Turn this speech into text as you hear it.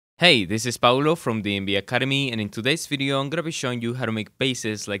Hey, this is Paulo from the MB Academy, and in today's video I'm gonna be showing you how to make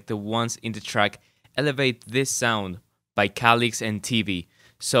basses like the ones in the track Elevate This Sound by CALYX and TEEBEE.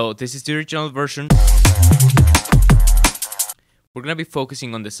 So this is the original version. We're gonna be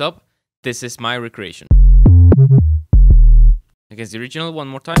focusing on the sub. This is my recreation. Against the original one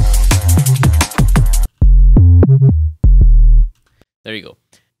more time. There you go.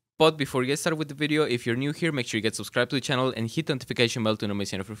 But before we get started with the video, if you're new here, make sure you get subscribed to the channel and hit the notification bell to not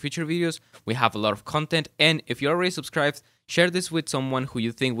miss any of our future videos. We have a lot of content, and if you're already subscribed, share this with someone who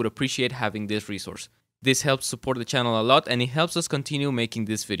you think would appreciate having this resource. This helps support the channel a lot, and it helps us continue making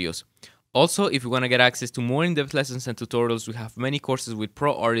these videos. Also, if you want to get access to more in-depth lessons and tutorials, we have many courses with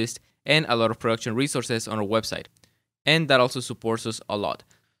pro artists and a lot of production resources on our website. And that also supports us a lot.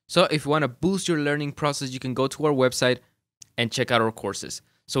 So if you want to boost your learning process, you can go to our website and check out our courses.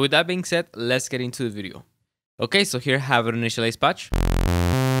 So with that being said, let's get into the video. Okay, so here I have an initialized patch.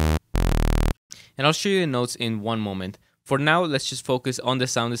 And I'll show you the notes in one moment. For now, let's just focus on the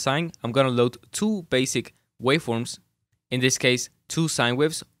sound design. I'm gonna load two basic waveforms, in this case, two sine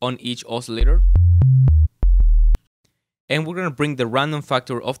waves on each oscillator. And we're gonna bring the random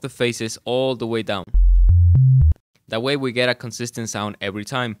factor of the phases all the way down. That way we get a consistent sound every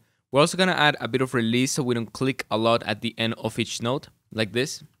time. We're also gonna add a bit of release so we don't click a lot at the end of each note, like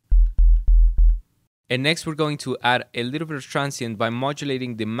this. And next we're going to add a little bit of transient by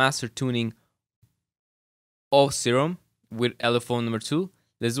modulating the master tuning of Serum with LFO number 2.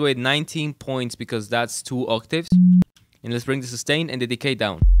 Let's do it 19 points because that's 2 octaves. And let's bring the sustain and the decay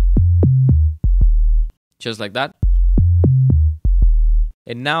down. Just like that.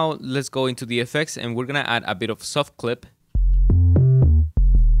 And now let's go into the effects and we're gonna add a bit of soft clip.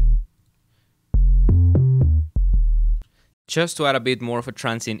 Just to add a bit more of a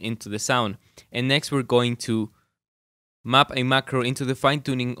transient into the sound. And next we're going to map a macro into the fine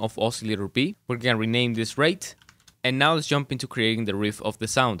tuning of oscillator B. We're gonna rename this rate. And now let's jump into creating the riff of the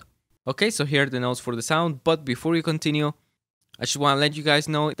sound. Okay, so here are the notes for the sound, but before we continue, I just want to let you guys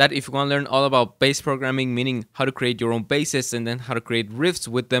know that if you want to learn all about bass programming, meaning how to create your own basses and then how to create riffs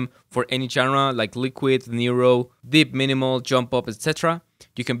with them for any genre like liquid, neuro, deep, minimal, jump up, etc.,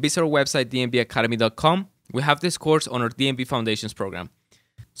 you can visit our website dmbacademy.com. We have this course on our DMB Foundations program.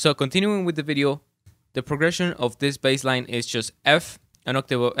 So continuing with the video, the progression of this bass line is just F, an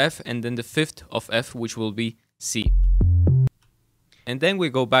octave of F, and then the fifth of F, which will be C. And then we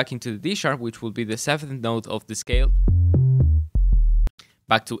go back into the D sharp, which will be the 7th note of the scale.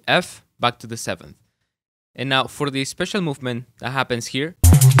 Back to F, back to the 7th. And now for the special movement that happens here,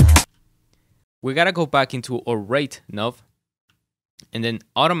 we gotta go back into our rate knob and then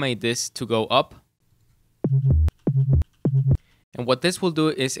automate this to go up. And what this will do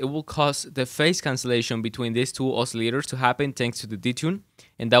is it will cause the phase cancellation between these two oscillators to happen thanks to the detune,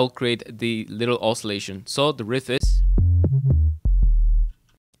 and that will create the little oscillation. So the riff is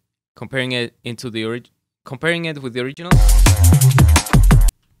comparing it with the original.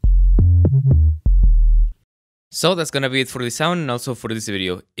 So that's gonna be it for the sound and also for this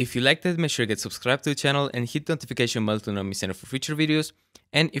video. If you liked it, make sure you get subscribed to the channel and hit the notification bell to not miss any of our future videos.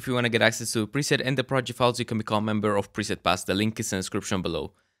 And if you want to get access to preset and the project files, you can become a member of Preset Pass. The link is in the description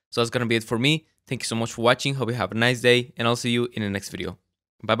below. So that's gonna be it for me. Thank you so much for watching. Hope you have a nice day, and I'll see you in the next video.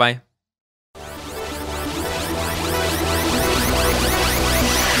 Bye bye.